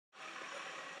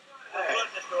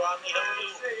Romney. How do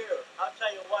you? See you. I'll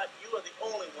tell you what, you are the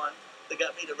only one that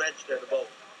got me to register to vote.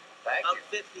 Thank I'm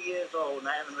you. 50 years old and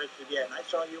I haven't registered yet. And I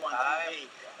saw you on TV.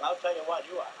 And I'll tell you what,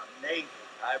 you are amazing.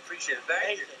 I appreciate it.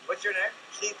 Thank you. What's your name?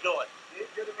 Steve Jordan.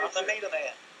 Good to meet I'm the meter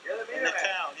man. You're the in meter the man.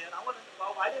 town. Yeah, and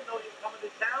I didn't know you were coming to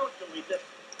town till we just,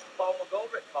 Paul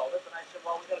McGoldrick called us. And I said,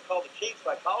 well, we got to call the chief. So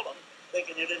I called him,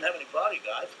 thinking you didn't have any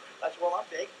bodyguards. I said, well, I'm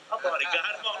big. I'm bodyguard.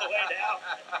 I'm on the way down.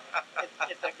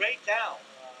 It's a great town.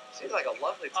 Seems like a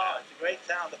lovely town. Oh, it's a great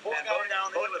town. The poor guy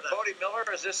down there with Bodie Miller,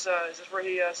 is this where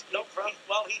he skied from?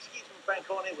 He's from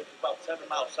Franconia, which is about 7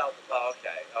 miles south of us. Oh,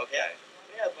 okay, okay. Yeah.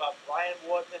 We have Brian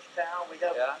Ward in this town. We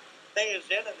have Mayor's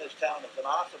Inn in this town. It's an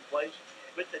awesome place.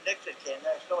 Richard Nixon came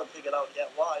there. I still haven't figured out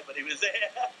yet why, but he was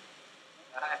there.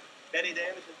 Betty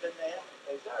Davis has been there.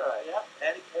 Is that right? Yeah.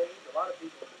 Patty Page. A lot of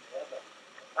people have been there. But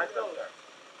I know there.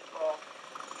 Well,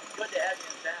 it's good to have you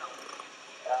in town.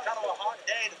 It's kind of a hot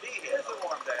day to be here. It is a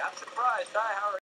warm day. I'm surprised. Hi, how are you?